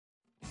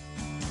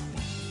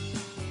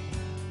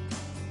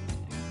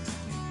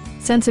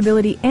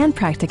sensibility and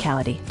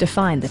practicality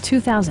define the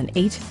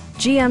 2008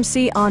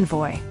 GMC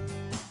Envoy.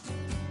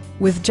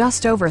 With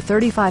just over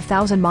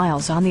 35,000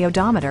 miles on the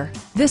odometer,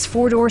 this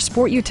four-door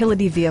sport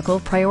utility vehicle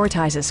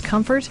prioritizes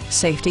comfort,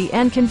 safety,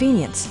 and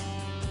convenience.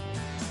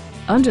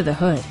 Under the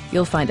hood,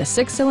 you'll find a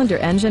six-cylinder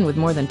engine with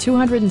more than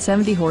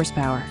 270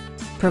 horsepower,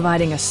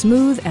 providing a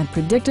smooth and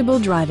predictable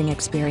driving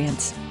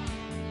experience.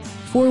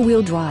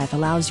 Four-wheel drive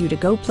allows you to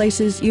go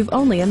places you've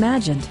only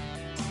imagined.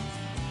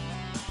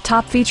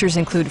 Top features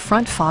include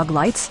front fog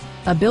lights,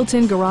 a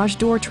built-in garage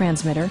door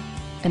transmitter,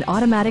 an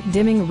automatic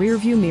dimming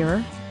rear-view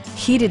mirror,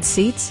 heated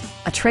seats,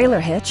 a trailer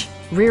hitch,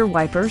 rear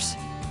wipers,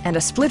 and a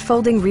split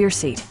folding rear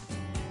seat.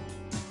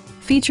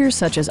 Features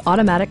such as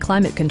automatic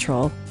climate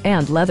control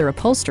and leather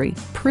upholstery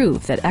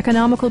prove that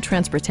economical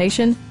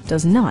transportation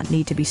does not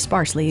need to be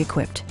sparsely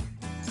equipped.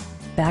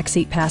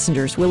 Backseat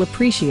passengers will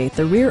appreciate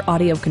the rear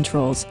audio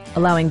controls,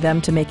 allowing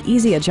them to make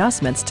easy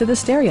adjustments to the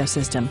stereo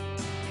system.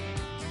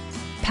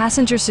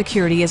 Passenger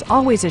security is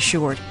always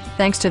assured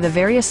thanks to the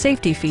various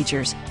safety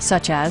features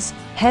such as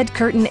head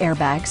curtain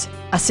airbags,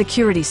 a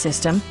security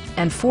system,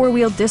 and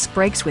four-wheel disc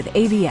brakes with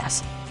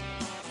ABS.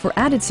 For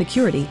added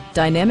security,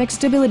 dynamic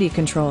stability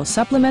control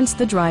supplements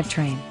the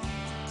drivetrain.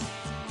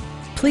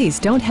 Please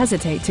don't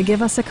hesitate to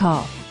give us a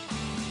call.